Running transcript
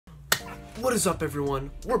What is up, everyone?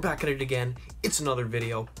 We're back at it again. It's another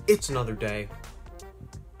video. It's another day.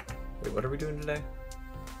 Wait, what are we doing today?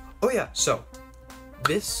 Oh yeah, so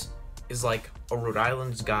this is like a Rhode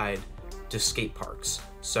Island's guide to skate parks.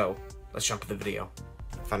 So let's jump to the video.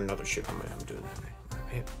 I found another ship. I'm doing that way.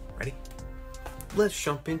 Okay, ready? Let's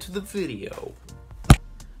jump into the video.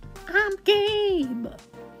 I'm Gabe.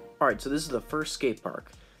 Alright, so this is the first skate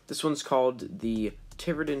park. This one's called the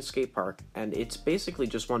Tiverton Skate Park, and it's basically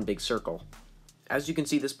just one big circle. As you can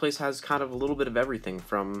see, this place has kind of a little bit of everything,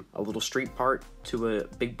 from a little street part to a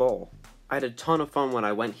big bowl. I had a ton of fun when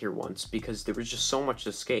I went here once because there was just so much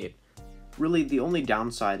to skate. Really, the only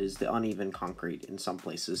downside is the uneven concrete in some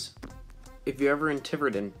places. If you're ever in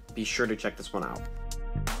Tiverton, be sure to check this one out.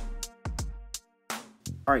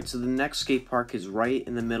 Alright, so the next skate park is right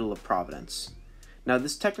in the middle of Providence. Now,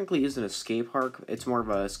 this technically isn't a skate park, it's more of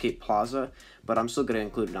a skate plaza, but I'm still going to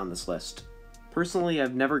include it on this list. Personally,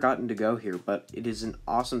 I've never gotten to go here, but it is an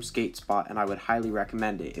awesome skate spot and I would highly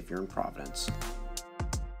recommend it if you're in Providence.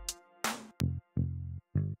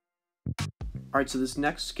 Alright, so this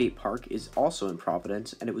next skate park is also in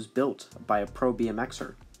Providence, and it was built by a pro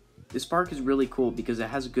BMXer. This park is really cool because it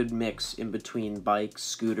has a good mix in between bikes,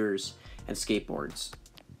 scooters, and skateboards.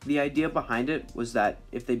 The idea behind it was that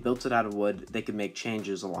if they built it out of wood, they could make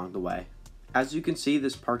changes along the way. As you can see,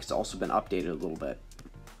 this park has also been updated a little bit.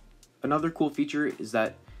 Another cool feature is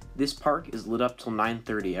that this park is lit up till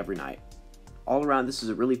 9:30 every night. All around, this is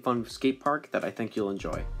a really fun skate park that I think you'll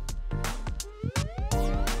enjoy.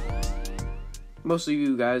 Most of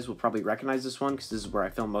you guys will probably recognize this one because this is where I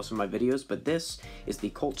film most of my videos, but this is the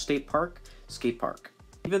Colt State Park skate park.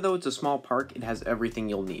 Even though it's a small park, it has everything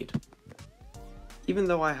you'll need. Even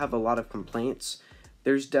though I have a lot of complaints,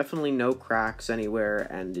 there's definitely no cracks anywhere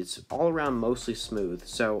and it's all around mostly smooth,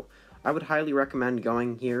 so I would highly recommend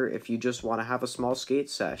going here if you just want to have a small skate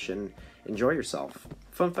sesh and enjoy yourself.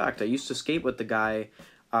 Fun fact, I used to skate with the guy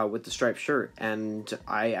with the striped shirt, and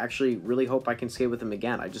I actually really hope I can skate with him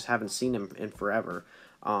again. I just haven't seen him in forever,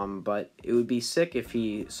 but it would be sick if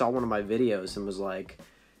he saw one of my videos and was like,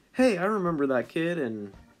 hey, I remember that kid.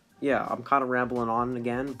 And yeah, I'm kind of rambling on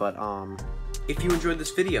again, but if you enjoyed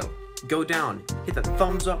this video, go down, hit that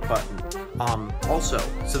thumbs up button. Also,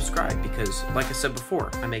 subscribe because, like I said before,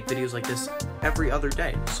 I make videos like this every other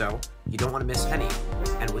day, so you don't want to miss any.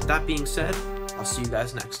 And with that being said, I'll see you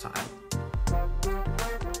guys next time.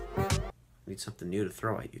 I need something new to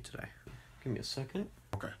throw at you today. Give me a second.